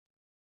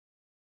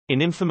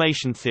In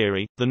information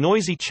theory, the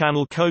noisy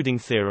channel coding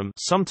theorem,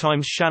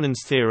 sometimes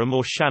Shannon's theorem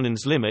or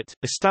Shannon's limit,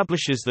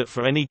 establishes that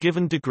for any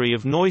given degree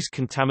of noise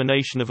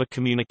contamination of a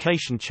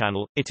communication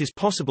channel, it is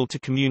possible to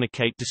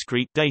communicate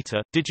discrete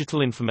data,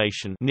 digital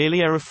information, nearly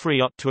error-free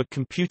up to a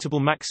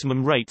computable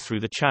maximum rate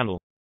through the channel.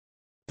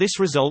 This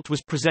result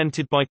was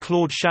presented by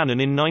Claude Shannon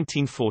in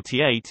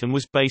 1948 and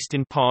was based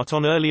in part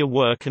on earlier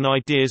work and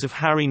ideas of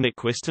Harry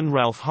Nyquist and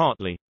Ralph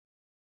Hartley.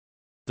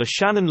 The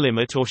Shannon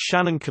limit or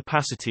Shannon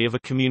capacity of a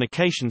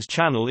communications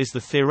channel is the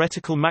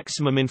theoretical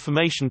maximum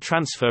information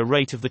transfer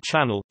rate of the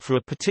channel, for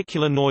a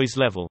particular noise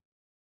level.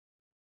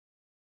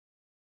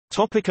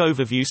 Topic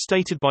overview.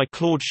 Stated by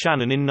Claude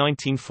Shannon in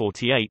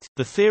 1948,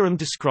 the theorem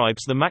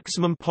describes the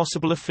maximum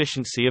possible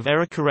efficiency of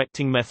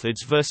error-correcting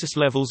methods versus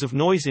levels of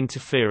noise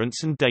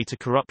interference and data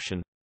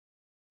corruption.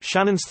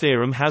 Shannon's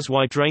theorem has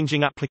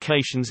wide-ranging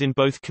applications in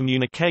both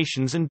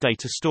communications and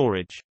data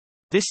storage.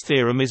 This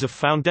theorem is of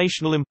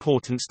foundational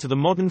importance to the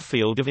modern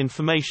field of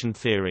information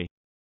theory.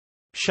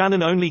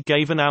 Shannon only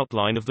gave an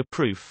outline of the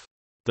proof.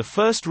 The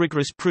first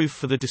rigorous proof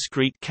for the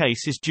discrete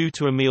case is due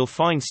to Emil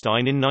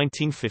Feinstein in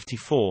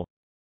 1954.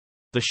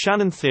 The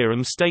Shannon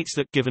theorem states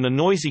that given a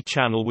noisy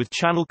channel with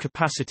channel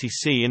capacity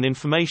C and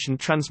information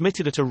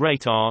transmitted at a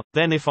rate r,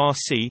 then if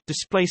RC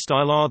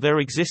 *r there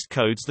exist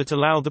codes that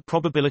allow the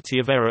probability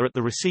of error at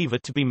the receiver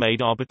to be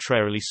made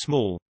arbitrarily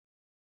small.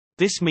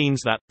 This means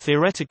that,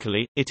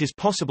 theoretically, it is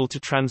possible to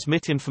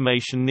transmit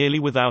information nearly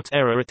without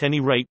error at any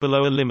rate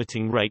below a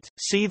limiting rate.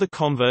 See the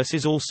converse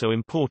is also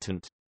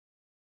important.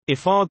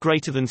 If r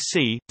greater than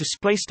c,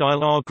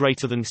 r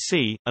greater than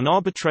c, an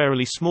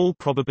arbitrarily small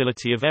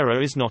probability of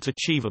error is not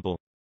achievable.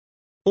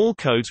 All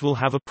codes will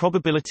have a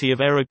probability of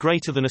error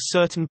greater than a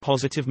certain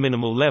positive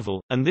minimal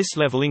level, and this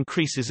level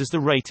increases as the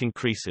rate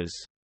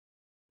increases.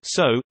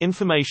 So,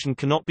 information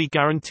cannot be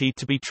guaranteed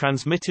to be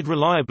transmitted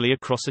reliably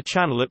across a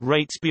channel at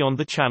rates beyond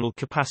the channel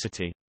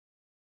capacity.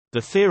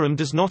 The theorem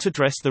does not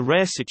address the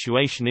rare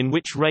situation in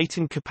which rate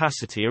and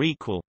capacity are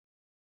equal.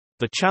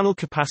 The channel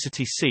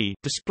capacity C,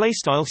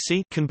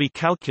 C can be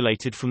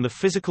calculated from the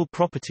physical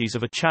properties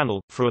of a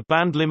channel, for a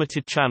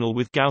band-limited channel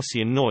with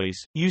Gaussian noise,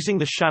 using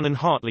the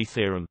Shannon-Hartley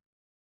theorem.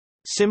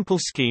 Simple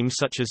schemes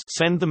such as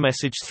send the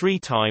message 3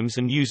 times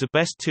and use a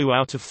best 2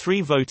 out of 3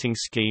 voting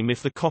scheme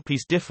if the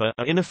copies differ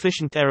are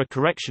inefficient error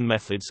correction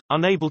methods,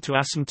 unable to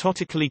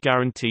asymptotically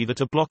guarantee that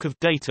a block of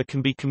data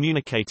can be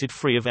communicated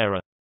free of error.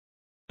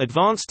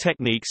 Advanced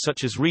techniques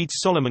such as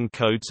Reed-Solomon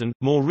codes and,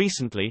 more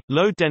recently,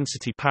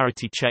 low-density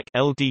parity check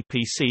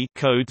 (LDPC)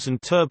 codes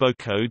and turbo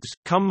codes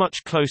come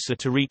much closer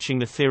to reaching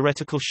the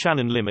theoretical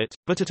Shannon limit,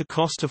 but at a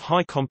cost of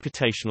high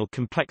computational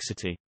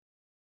complexity.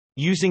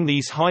 Using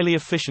these highly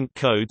efficient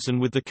codes and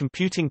with the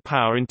computing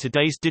power in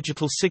today's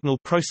digital signal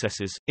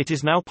processors, it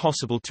is now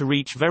possible to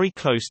reach very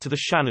close to the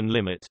Shannon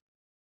limit.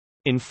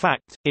 In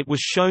fact, it was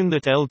shown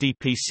that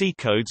LDPC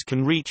codes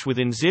can reach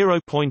within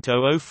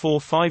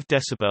 0.0045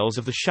 decibels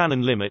of the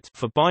Shannon limit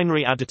for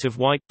binary additive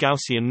white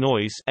Gaussian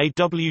noise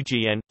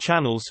 (AWGN)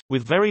 channels,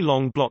 with very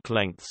long block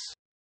lengths.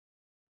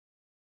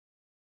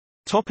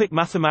 Topic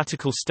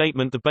mathematical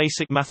statement. The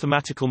basic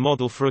mathematical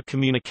model for a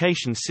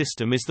communication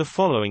system is the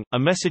following: a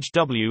message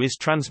W is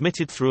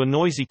transmitted through a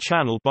noisy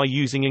channel by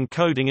using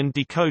encoding and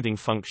decoding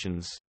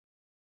functions.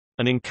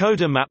 An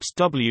encoder maps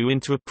W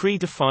into a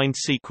predefined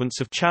sequence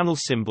of channel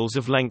symbols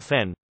of length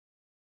n.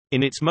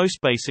 In its most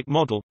basic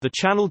model, the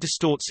channel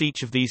distorts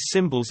each of these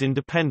symbols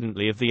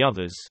independently of the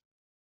others.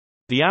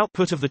 The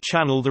output of the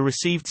channel, the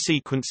received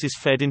sequence, is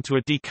fed into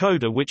a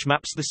decoder which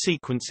maps the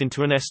sequence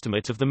into an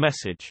estimate of the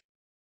message.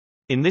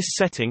 In this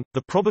setting,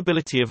 the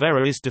probability of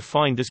error is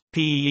defined as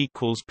P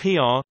equals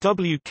PR.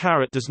 W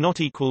caret does not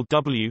equal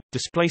W.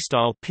 Display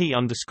style P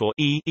underscore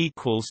E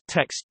equals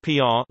text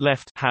PR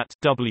left hat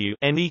W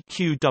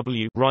neq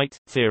W right.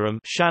 Theorem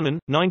Shannon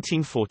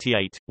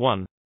 1948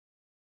 1.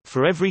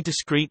 For every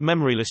discrete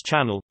memoryless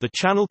channel, the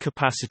channel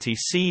capacity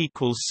C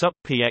equals sup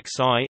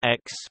pxi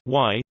x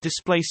y.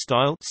 Display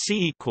style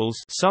C equals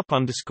sup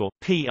underscore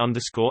p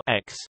underscore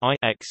x I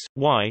x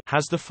y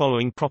has the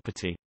following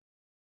property.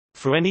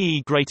 For any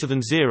e greater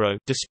than 0,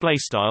 display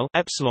style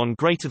epsilon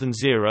greater than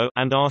 0,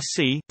 and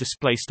RC,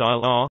 display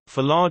style r,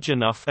 for large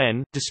enough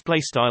n, display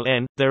style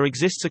n, there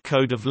exists a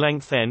code of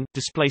length n,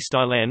 display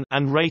style n,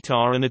 and rate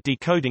r, and a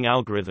decoding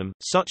algorithm,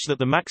 such that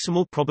the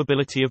maximal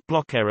probability of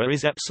block error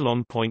is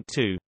epsilon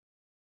 0.2.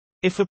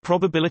 If a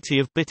probability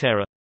of bit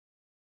error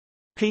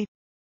p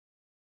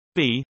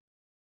b,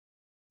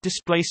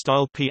 display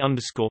style p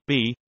underscore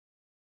b,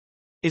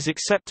 is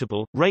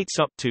acceptable, rates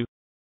up to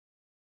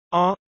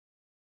r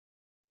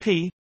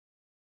P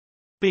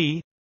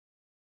B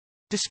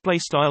display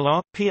style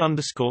R P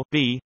underscore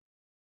B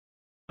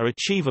are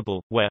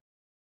achievable, where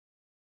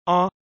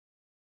R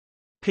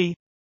P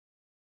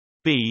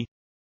B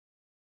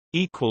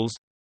equals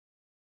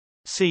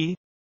C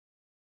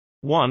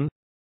 1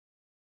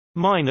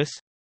 minus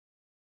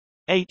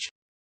H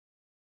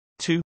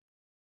 2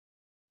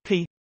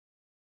 P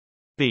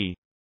B.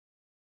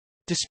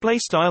 Display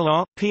style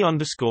R P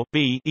underscore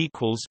B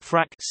equals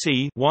frac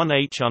C 1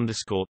 H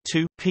underscore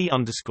 2 P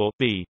underscore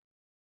B.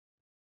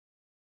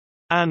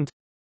 and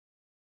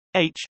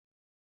h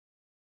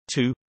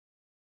 2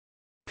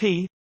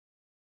 p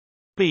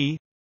b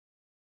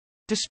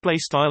display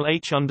style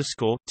h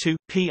underscore 2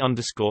 p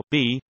underscore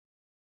b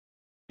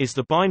is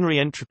the binary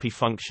entropy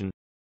function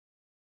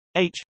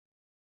h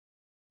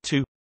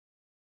 2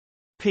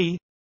 p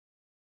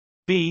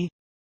b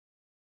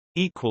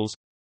equals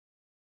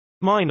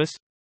minus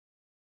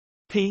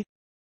p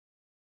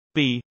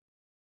b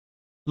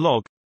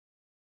log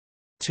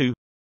 2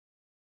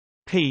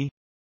 p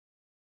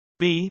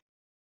b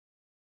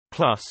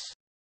plus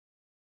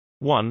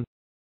 1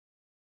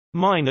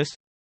 minus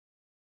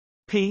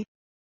p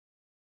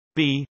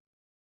b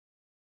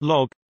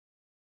log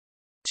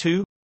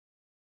 2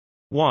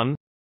 1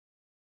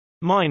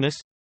 minus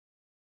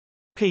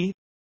p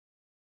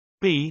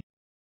b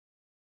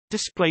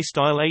display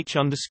style h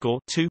underscore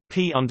 2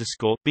 p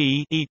underscore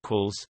b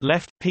equals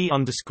left p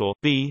underscore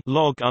b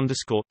log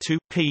underscore 2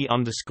 p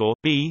underscore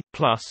b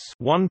plus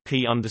 1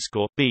 p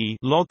underscore b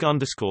log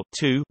underscore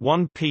 2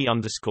 1 p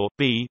underscore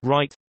b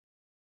right.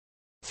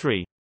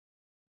 3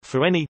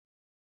 for any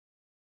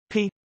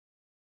p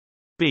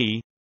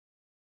b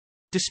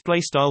display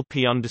style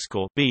p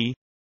underscore b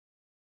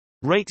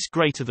rates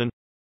greater than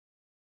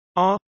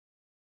r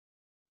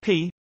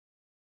p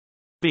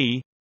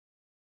b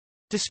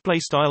display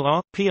style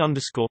r p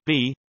underscore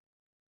b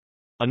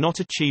are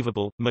not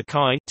achievable.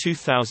 Mackay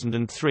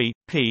 2003,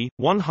 p.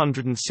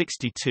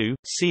 162,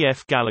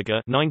 cf. Gallagher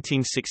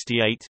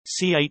 1968,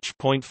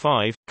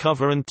 ch.5,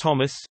 Cover and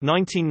Thomas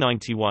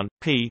 1991,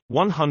 p.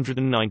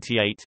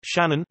 198,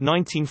 Shannon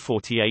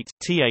 1948,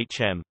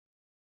 thm.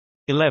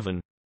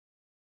 11.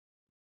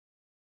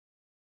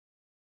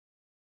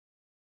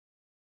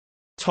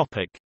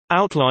 Topic: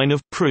 Outline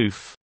of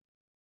proof.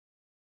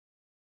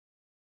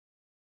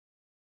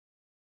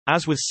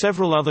 As with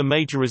several other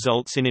major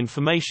results in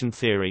information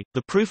theory,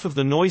 the proof of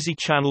the noisy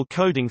channel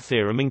coding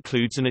theorem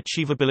includes an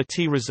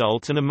achievability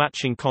result and a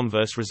matching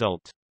converse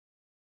result.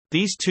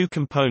 These two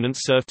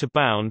components serve to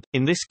bound,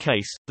 in this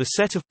case, the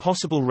set of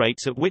possible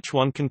rates at which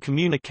one can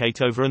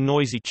communicate over a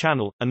noisy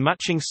channel, and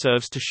matching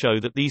serves to show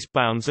that these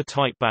bounds are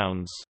tight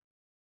bounds.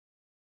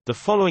 The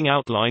following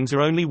outlines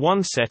are only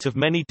one set of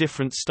many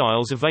different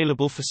styles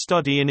available for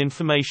study in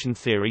information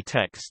theory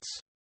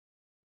texts.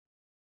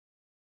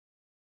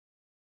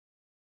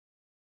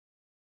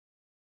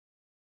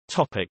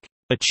 Topic: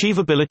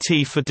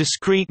 Achievability for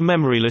discrete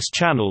memoryless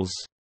channels.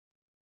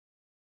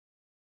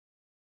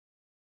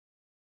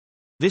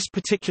 This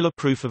particular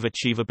proof of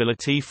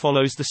achievability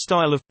follows the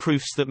style of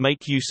proofs that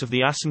make use of the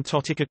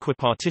asymptotic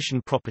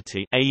equipartition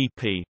property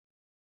 (AEP).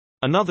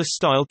 Another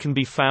style can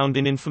be found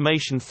in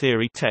information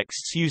theory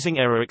texts using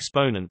error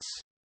exponents.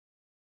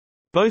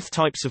 Both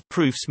types of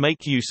proofs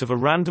make use of a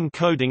random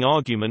coding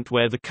argument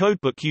where the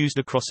codebook used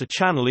across a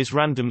channel is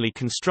randomly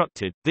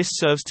constructed. This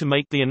serves to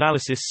make the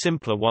analysis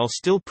simpler while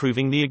still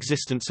proving the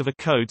existence of a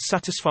code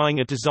satisfying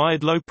a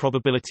desired low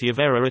probability of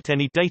error at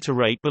any data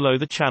rate below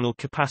the channel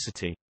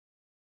capacity.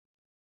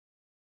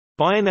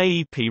 By an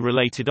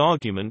AEP-related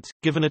argument,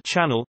 given a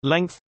channel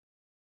length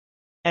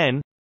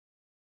n,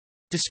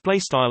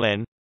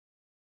 n,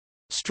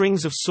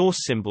 strings of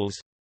source symbols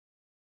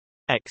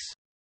x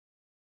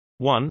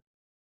 1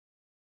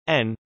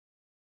 n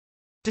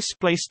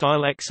display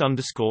style x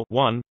underscore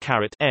 1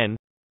 caret n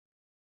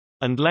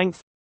and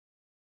length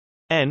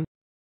n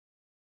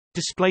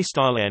display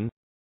style n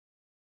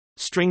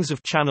strings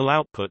of channel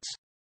outputs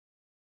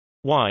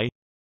y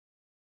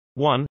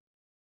 1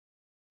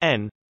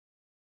 n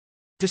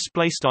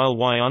display style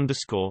y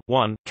underscore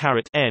 1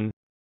 caret n.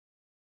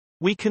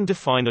 We can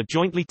define a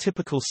jointly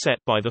typical set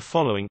by the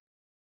following: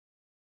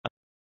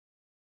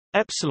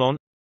 epsilon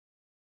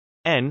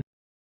n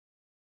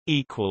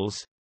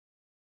equals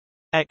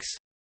x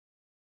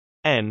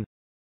n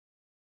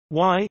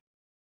y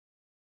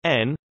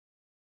n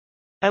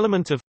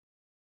element of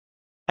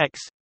x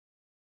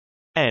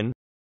n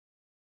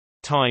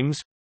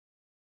times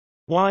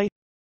y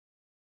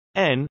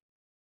n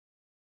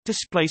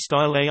display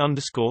style a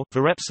underscore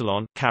var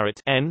epsilon caret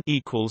n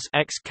equals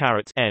x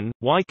caret n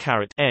y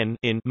caret n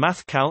in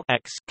mathcal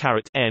x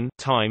caret n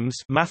times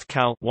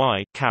mathcal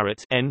y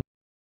caret n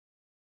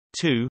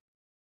 2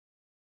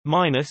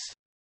 minus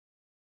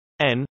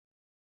n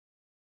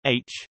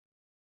h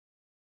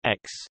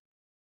x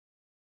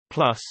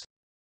plus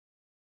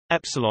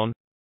epsilon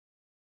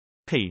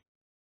p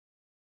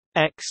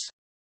x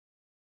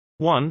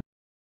 1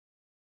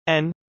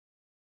 n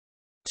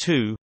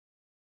 2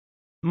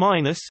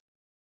 minus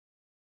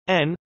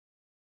n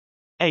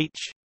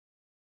h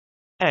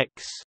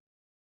x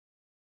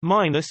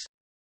minus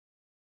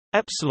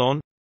epsilon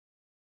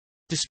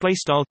display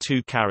style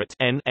 2 caret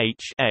n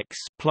h x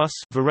plus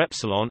var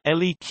epsilon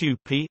leq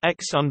p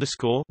x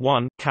underscore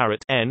 1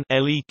 caret n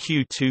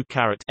leq 2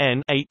 caret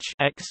n h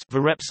x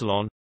var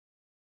epsilon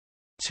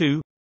 2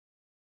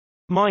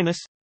 minus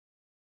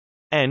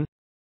n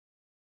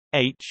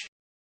h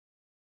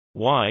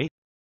y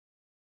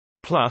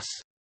plus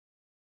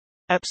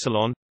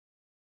epsilon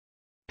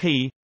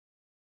p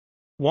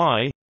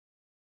y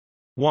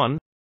 1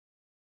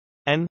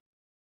 n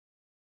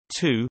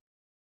 2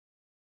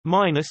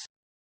 minus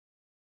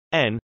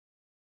n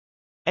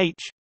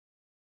h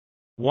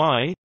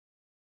y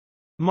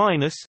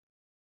minus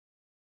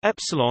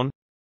epsilon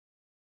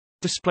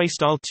display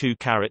style 2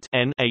 caret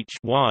n h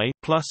y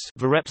plus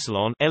var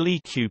epsilon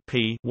leq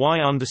p y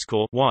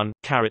underscore 1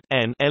 caret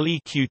n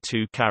leq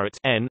 2 caret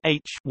n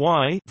h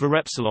y var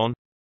epsilon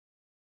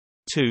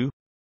 2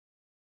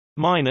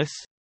 minus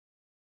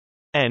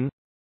n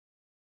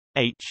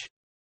h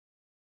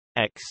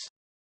x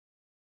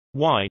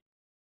y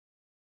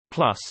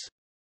plus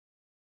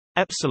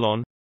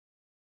epsilon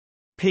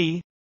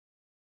p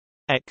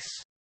x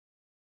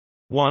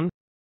 1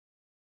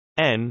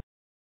 n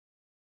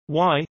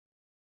y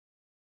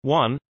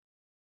 1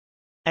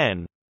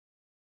 n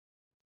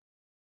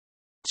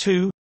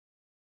 2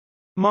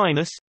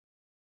 minus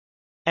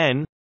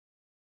n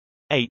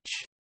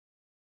h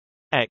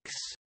x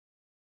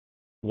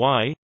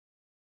y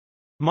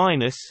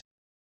minus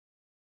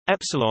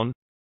epsilon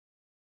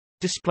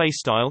display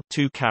style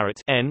 2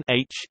 caret n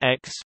h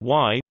x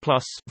y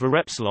plus var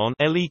epsilon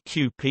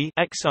leq p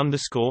x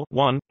underscore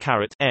 1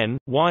 caret n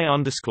y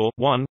underscore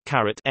 1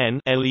 caret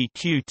n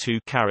leq 2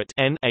 caret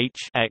n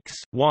h x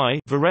y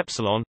var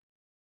epsilon.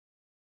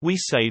 We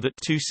say that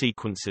two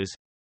sequences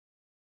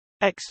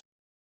x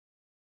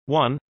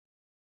 1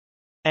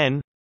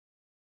 n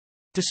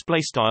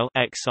display style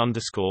x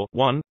underscore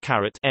 1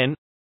 caret n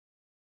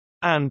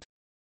and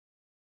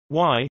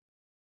y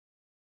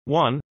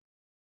 1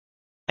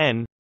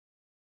 n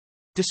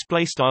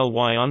display style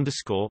y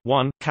underscore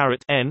 1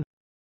 caret n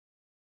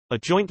are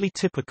jointly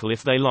typical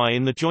if they lie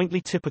in the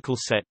jointly typical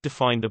set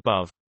defined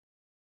above.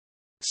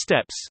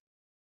 Steps.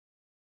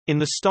 In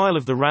the style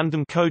of the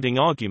random coding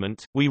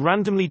argument, we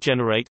randomly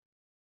generate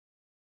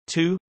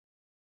 2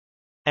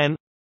 n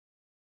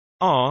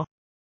r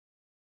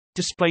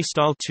display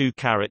style 2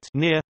 caret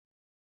near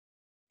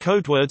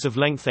codewords of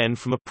length n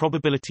from a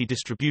probability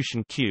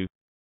distribution Q.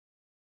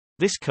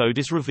 This code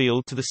is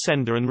revealed to the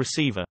sender and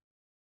receiver.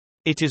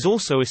 It is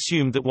also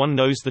assumed that one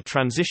knows the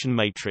transition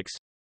matrix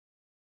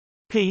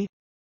P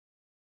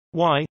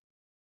y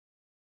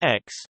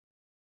x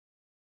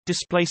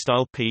display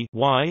style P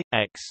y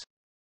x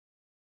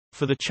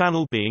for the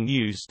channel being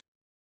used.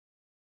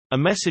 A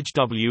message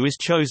W is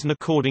chosen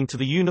according to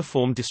the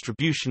uniform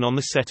distribution on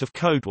the set of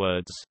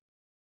codewords.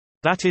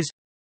 That is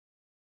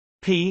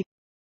P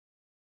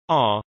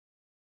R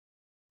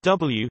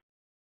W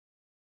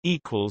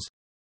equals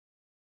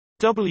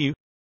W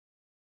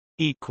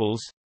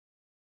equals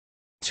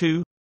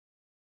 2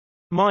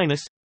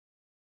 minus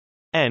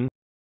n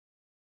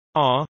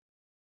R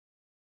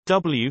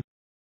W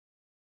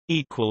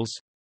equals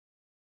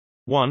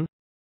 1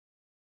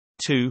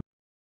 2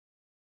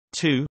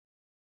 2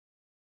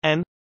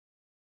 n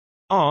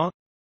R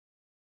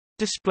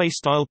display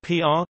style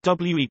PR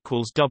W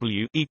equals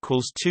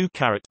 2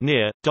 caret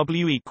near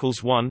W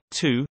equals 1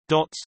 2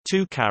 dots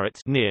 2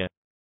 caret near.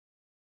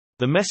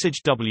 The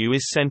message W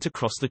is sent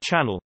across the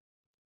channel.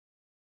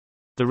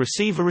 The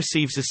receiver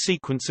receives a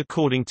sequence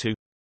according to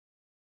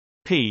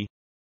P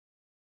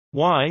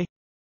y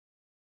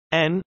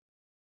n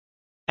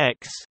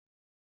x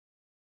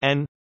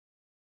n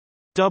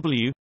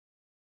W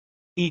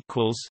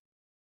equals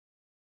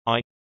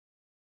I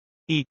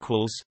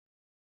equals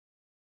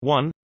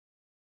 1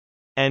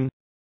 n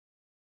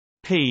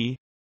P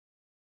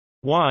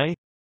y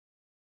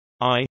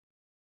I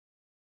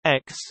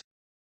x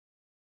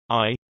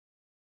I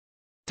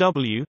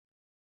W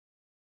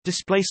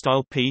display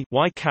style P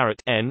y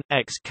caret n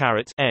x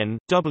caret n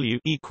W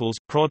equals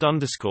prod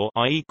underscore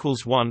I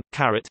equals 1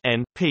 caret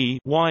n P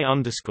y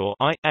underscore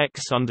I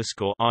x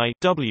underscore I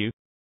W.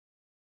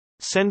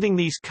 Sending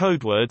these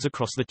code words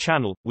across the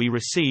channel, we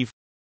receive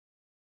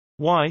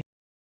y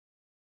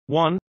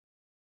 1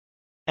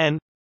 n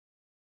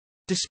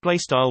display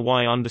style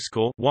y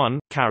underscore 1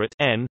 caret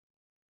n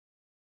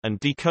and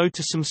decode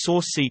to some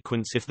source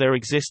sequence if there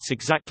exists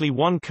exactly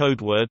one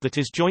code word that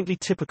is jointly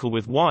typical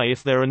with y.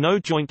 If there are no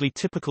jointly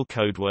typical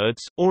code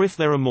words, or if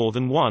there are more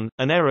than one,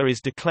 an error is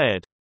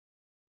declared.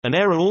 An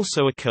error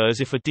also occurs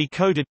if a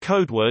decoded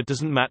code word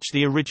doesn't match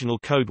the original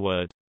code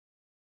word.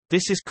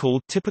 This is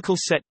called typical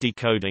set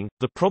decoding.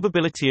 The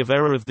probability of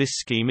error of this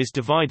scheme is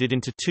divided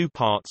into two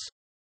parts.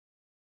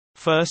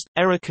 First,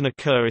 error can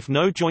occur if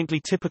no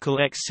jointly typical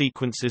X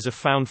sequences are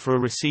found for a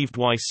received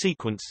Y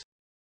sequence.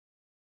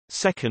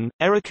 Second,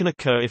 error can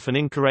occur if an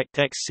incorrect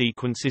X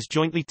sequence is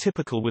jointly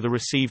typical with a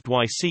received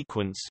Y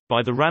sequence.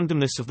 By the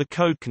randomness of the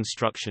code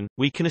construction,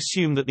 we can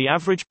assume that the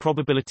average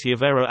probability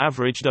of error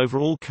averaged over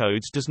all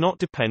codes does not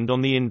depend on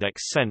the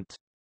index sent.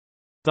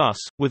 Thus,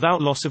 without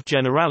loss of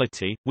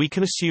generality, we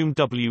can assume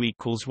W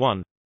equals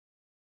 1.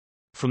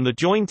 From the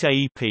joint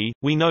AEP,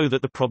 we know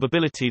that the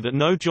probability that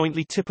no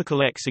jointly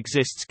typical X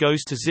exists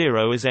goes to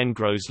 0 as n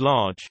grows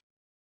large.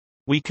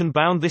 We can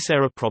bound this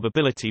error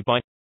probability by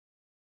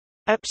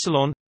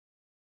epsilon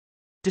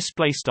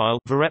display style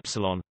var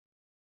epsilon.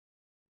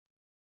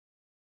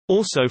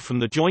 Also from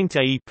the joint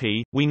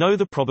AEP, we know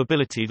the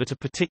probability that a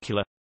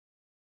particular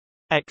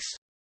x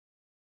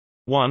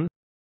 1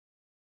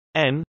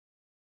 n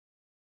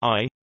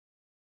I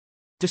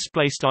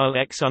display style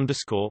x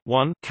underscore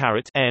 1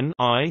 caret n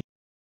I,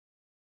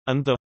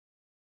 and the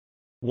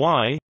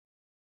y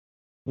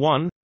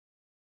 1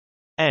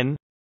 n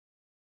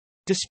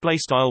display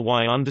style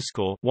y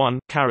underscore 1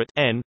 caret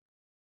n,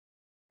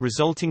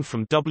 resulting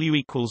from W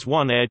equals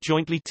 1 air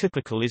jointly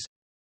typical is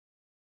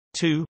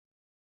 2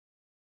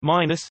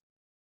 minus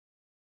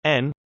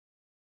n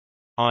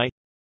I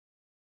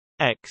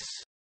x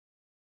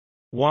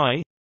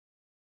y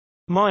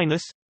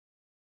minus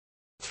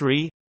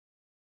 3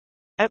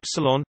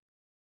 epsilon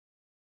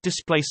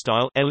display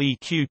style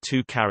leq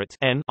 2 caret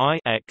n I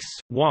x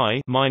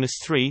y minus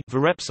 3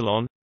 var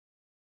epsilon.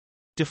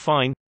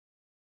 Define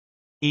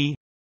e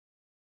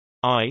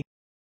I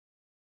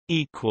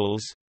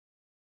equals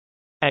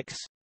x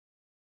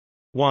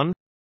 1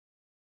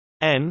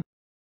 n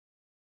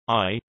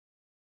I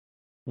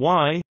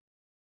y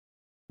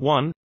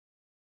 1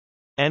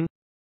 n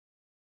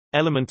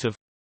element of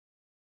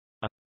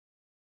a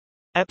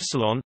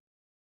epsilon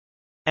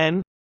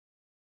n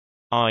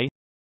I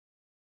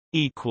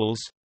equals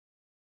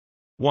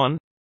 1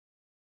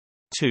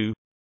 2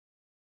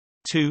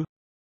 2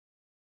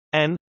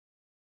 n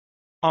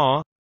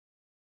r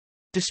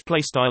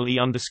display style e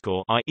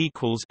underscore I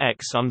equals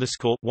x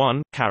underscore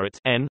 1 caret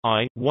n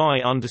I y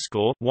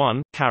underscore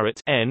 1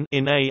 caret n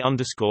in a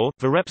underscore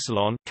var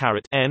epsilon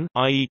caret n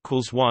I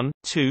equals 1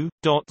 2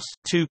 dots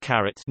 2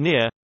 caret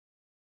near,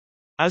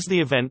 as the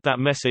event that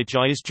message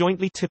I is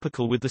jointly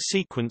typical with the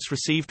sequence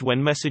received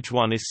when message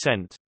 1 is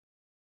sent.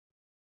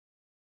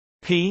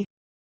 P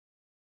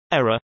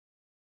error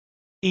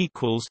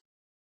equals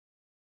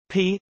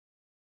P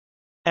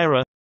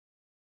error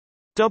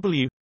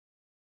W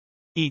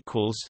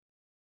equals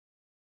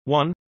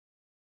 1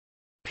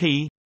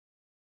 P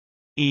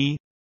E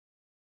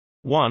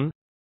 1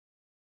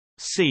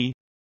 C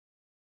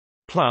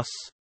plus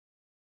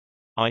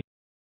I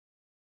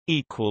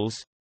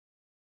equals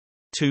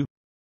 2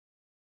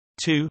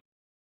 2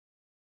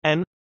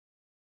 n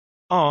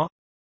R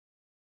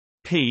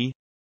P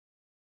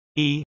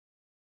E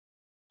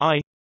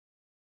I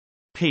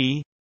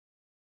P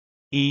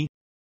E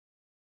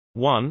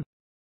 1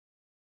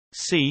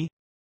 C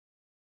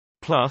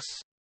plus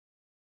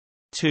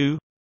 2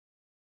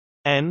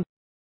 n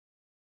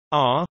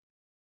R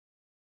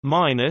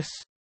minus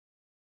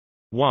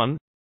 1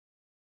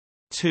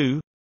 2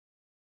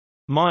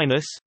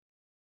 minus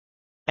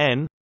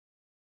n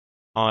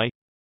I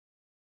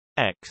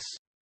x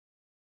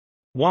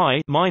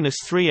y minus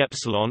 3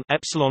 epsilon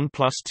epsilon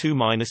plus 2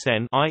 minus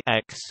n I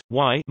x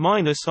y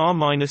minus r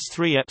minus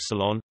 3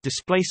 epsilon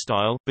display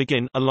style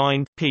begin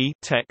aligned p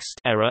text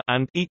error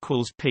and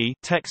equals p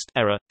text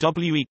error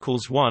W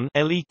equals 1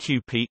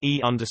 leq p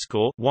e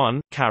underscore 1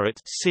 caret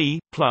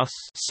c plus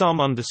sum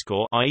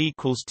underscore I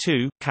equals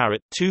 2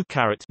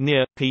 caret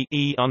near p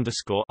e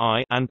underscore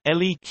I and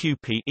leq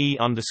p e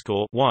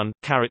underscore 1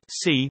 caret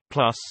c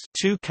plus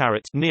 2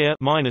 caret near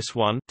minus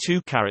 1 2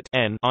 caret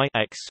n I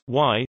x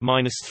y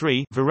minus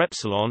 3 var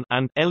epsilon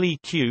and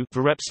leq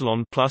var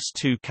epsilon plus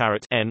 2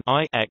 caret n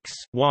I x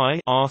y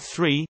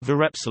r3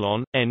 var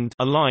epsilon end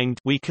aligned.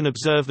 We can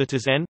observe that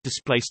as n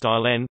display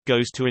style n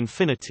goes to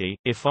infinity,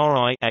 if r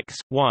I x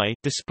y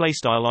display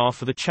style r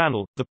for the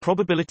channel, the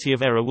probability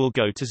of error will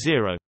go to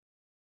 0.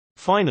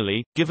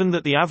 Finally, given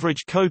that the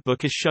average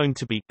codebook is shown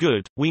to be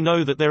good, we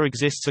know that there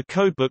exists a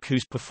codebook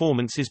whose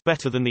performance is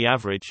better than the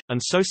average,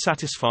 and so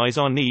satisfies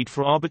our need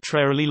for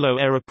arbitrarily low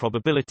error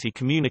probability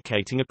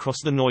communicating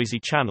across the noisy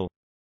channel.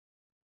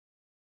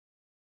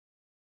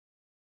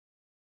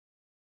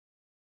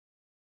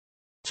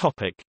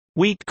 Topic: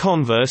 Weak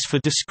converse for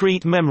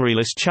discrete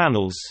memoryless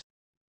channels.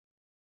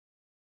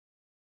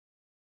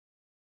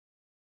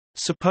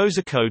 Suppose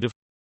a code of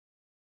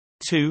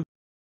 2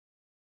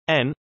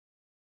 n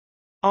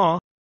r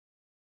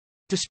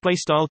display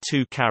style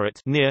 2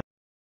 caret near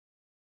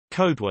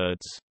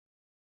codewords.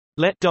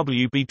 Let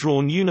W be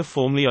drawn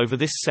uniformly over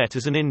this set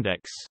as an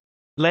index.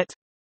 Let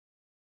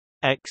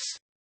x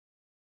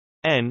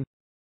n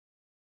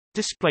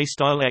display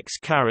style x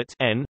caret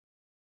n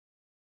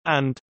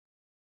and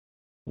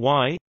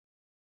y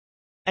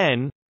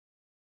n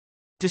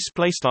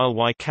display style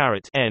y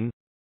caret n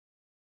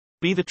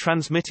be the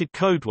transmitted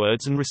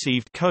codewords and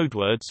received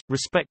codewords,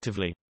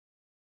 respectively.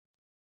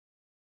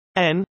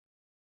 N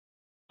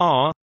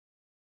r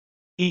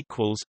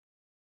equals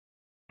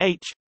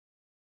h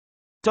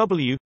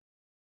w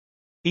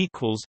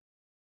equals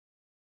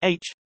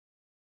h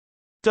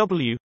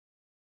w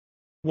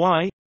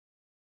y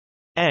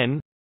n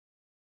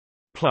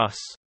plus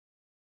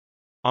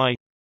I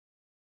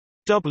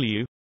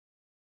w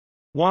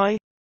y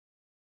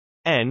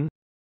n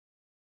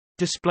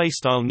display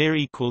style near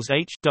equals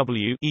h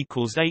w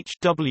equals h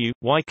w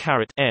y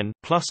caret n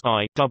plus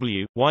I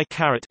w y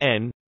caret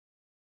n.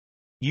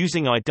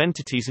 Using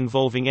identities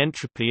involving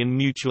entropy and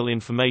mutual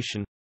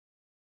information,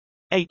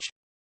 h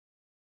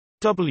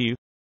w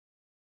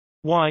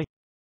y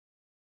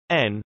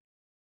n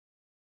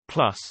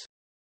plus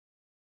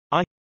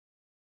I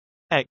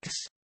x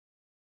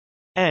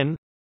n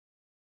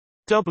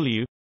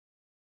w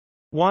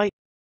y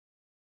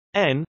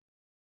n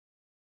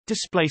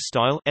display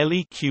style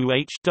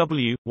leqh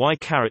w y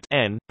caret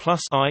n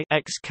plus I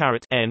x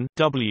caret n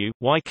w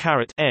y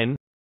caret n.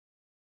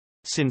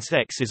 Since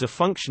x is a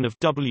function of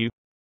w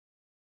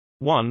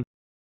 1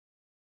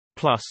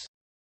 plus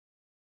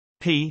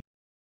p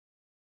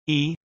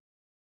e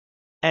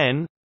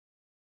n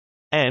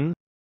n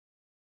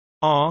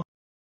r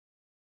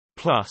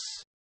plus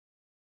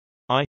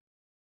I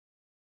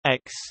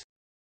x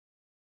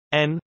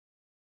n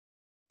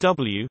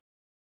w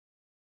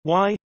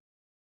y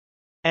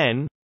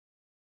n,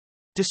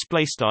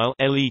 display style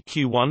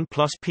leq1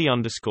 plus p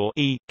underscore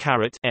e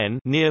caret n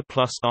near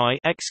plus I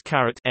x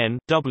caret n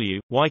w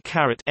y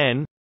caret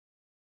n.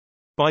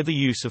 By the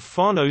use of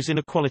Fano's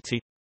inequality,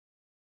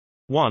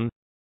 1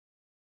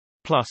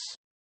 plus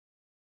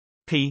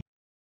p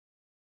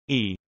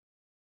e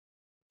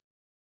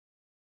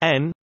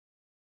n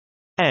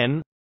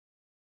n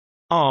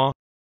r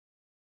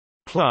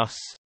plus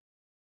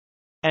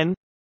n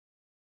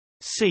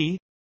c,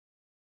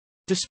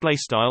 display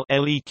style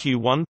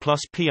leq1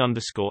 plus p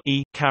underscore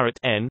e caret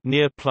n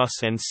near plus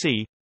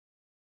nc.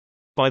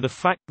 By the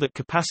fact that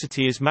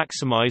capacity is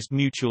maximized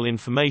mutual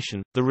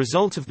information, the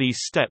result of these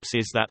steps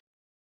is that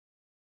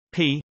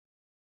p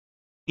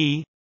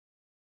e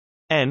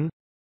n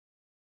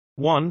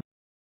 1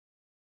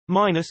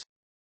 minus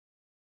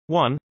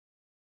 1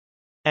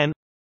 n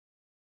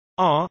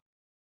r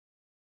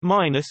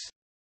minus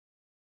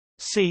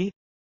c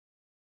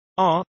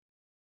r,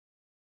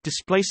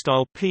 display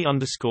style p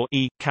underscore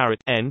e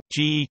caret n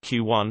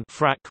geq1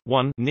 frac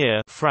 1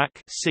 near frac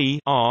c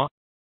r,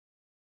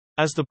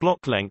 as the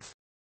block length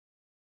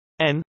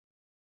n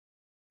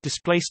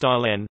display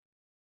style n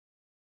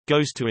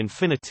goes to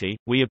infinity,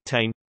 we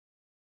obtain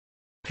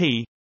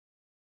p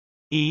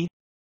e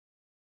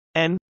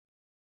n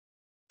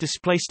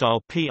display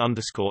style p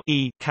underscore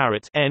e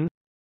caret n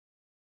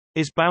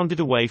is bounded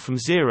away from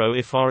 0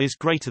 if r is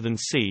greater than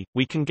c.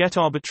 We can get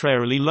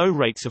arbitrarily low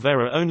rates of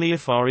error only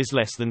if r is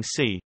less than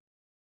c.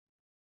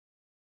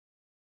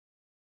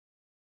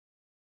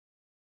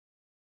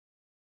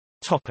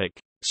 Topic: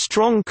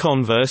 Strong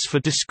converse for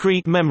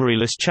discrete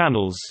memoryless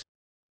channels.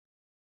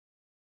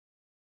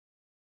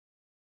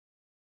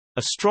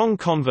 A strong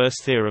converse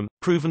theorem,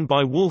 proven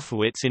by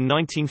Wolfowitz in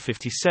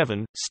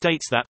 1957,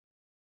 states that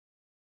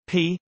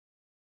p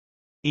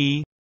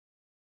e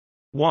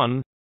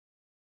 1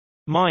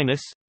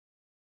 minus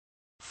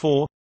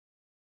 4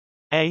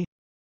 a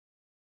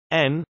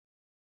n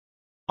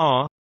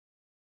r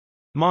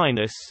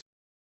minus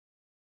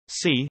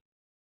c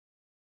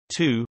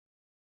 2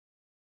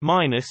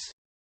 minus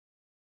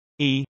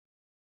e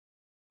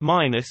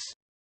minus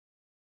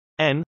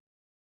n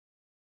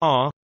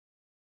r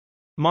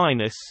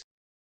minus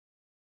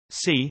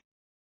c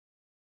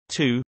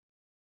 2,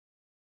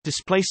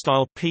 display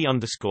style p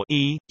underscore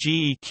e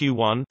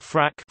geq1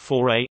 frac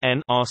 4a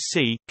n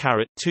rc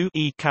caret 2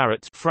 e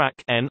caret frac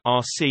n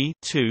rc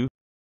 2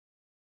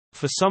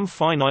 for some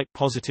finite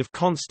positive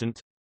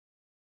constant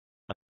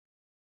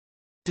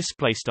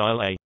display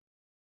style a.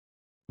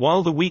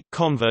 While the weak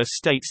converse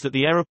states that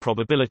the error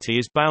probability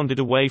is bounded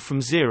away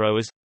from 0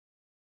 as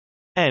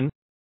n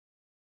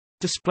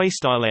display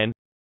style n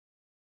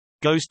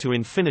goes to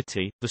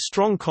infinity, the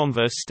strong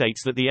converse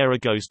states that the error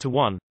goes to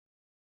 1.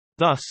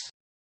 Thus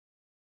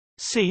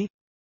c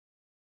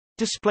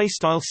display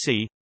style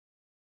c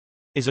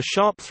is a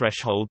sharp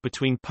threshold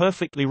between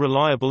perfectly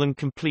reliable and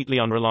completely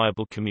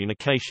unreliable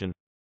communication.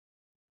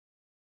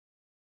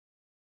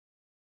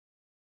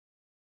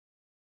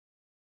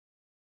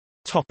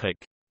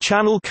 Topic: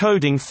 Channel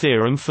coding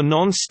theorem for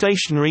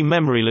non-stationary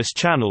memoryless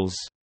channels.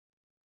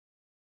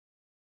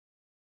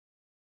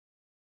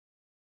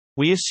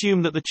 We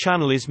assume that the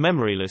channel is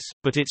memoryless,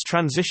 but its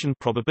transition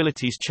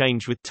probabilities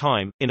change with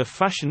time, in a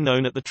fashion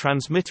known at the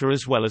transmitter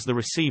as well as the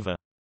receiver.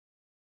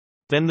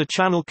 Then the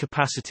channel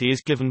capacity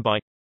is given by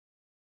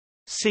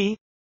C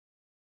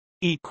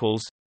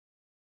equals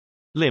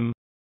lim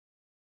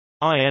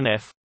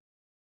INF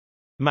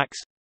max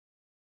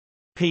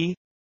P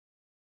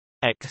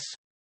x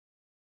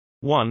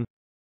 1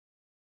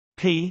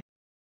 P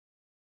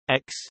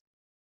x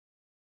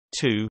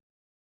 2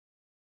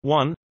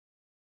 1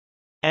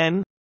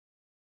 N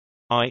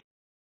I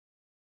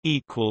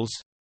equals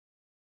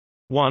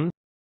 1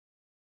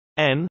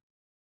 N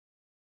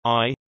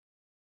I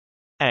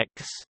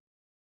x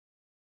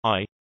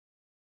I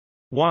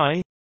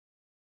y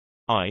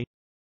I.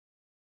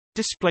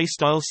 Display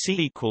style C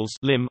equals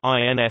lim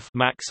INF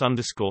max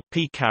underscore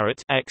P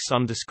caret x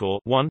underscore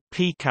 1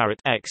 P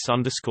caret x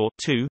underscore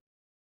 2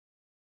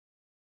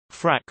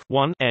 frac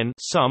 1 n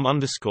sum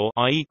underscore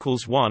I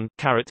equals 1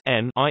 caret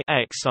n I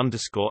x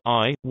underscore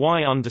I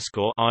y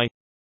underscore I.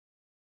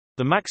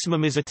 The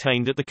maximum is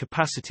attained at the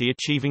capacity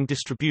achieving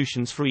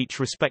distributions for each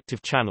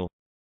respective channel.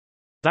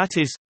 That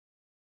is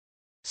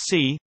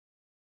C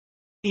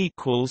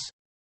equals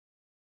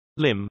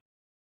lim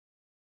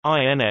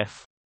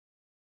INF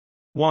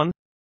 1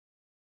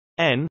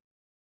 n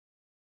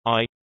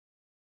I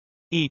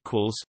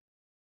equals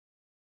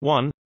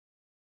 1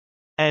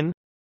 n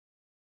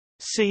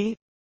C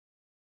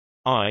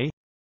I,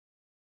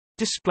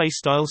 display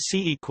style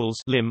C equals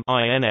lim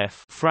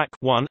INF frac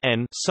 1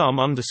 n sum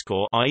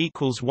underscore I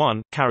equals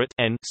 1 caret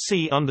n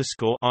C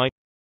underscore I,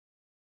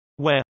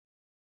 where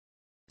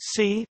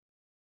C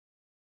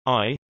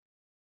I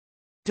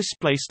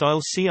display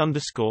style C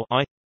underscore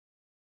I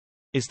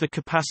is the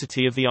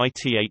capacity of the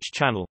ITH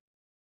channel.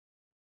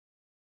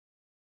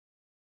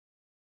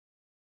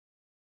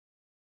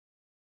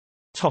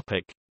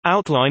 Topic: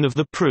 Outline of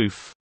the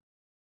proof.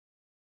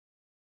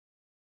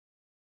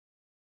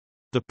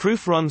 The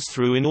proof runs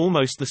through in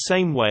almost the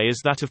same way as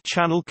that of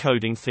channel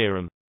coding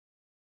theorem.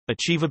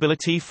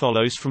 Achievability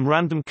follows from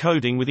random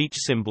coding, with each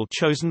symbol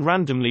chosen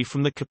randomly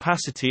from the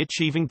capacity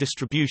achieving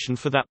distribution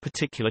for that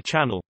particular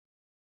channel.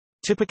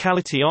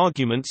 Typicality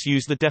arguments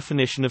use the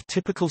definition of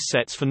typical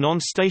sets for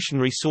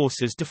non-stationary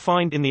sources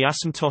defined in the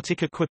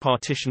asymptotic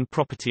equipartition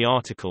property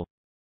article.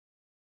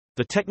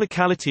 The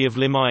technicality of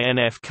lim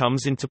INF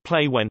comes into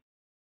play when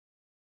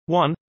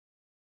 1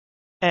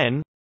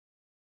 n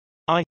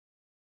I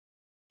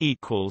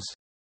equals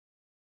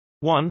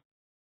 1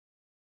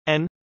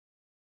 n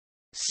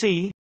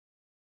C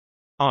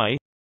I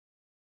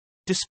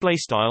display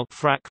style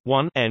frac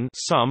 1 n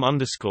sum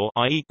underscore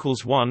I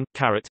equals 1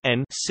 caret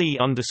n C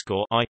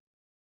underscore I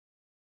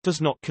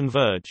does not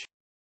converge.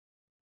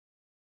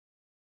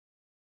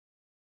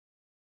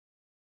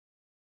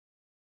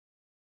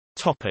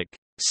 Topic: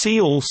 See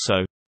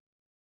also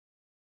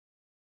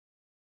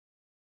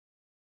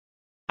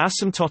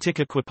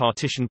asymptotic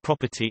equipartition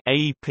property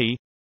AEP,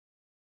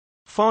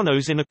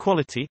 Farnow's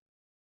inequality,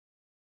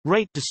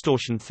 rate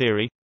distortion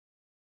theory,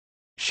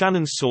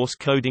 Shannon's source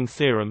coding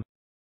theorem,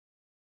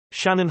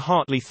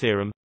 Shannon-Hartley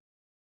theorem,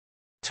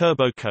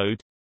 turbo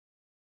code.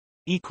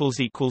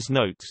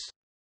 Notes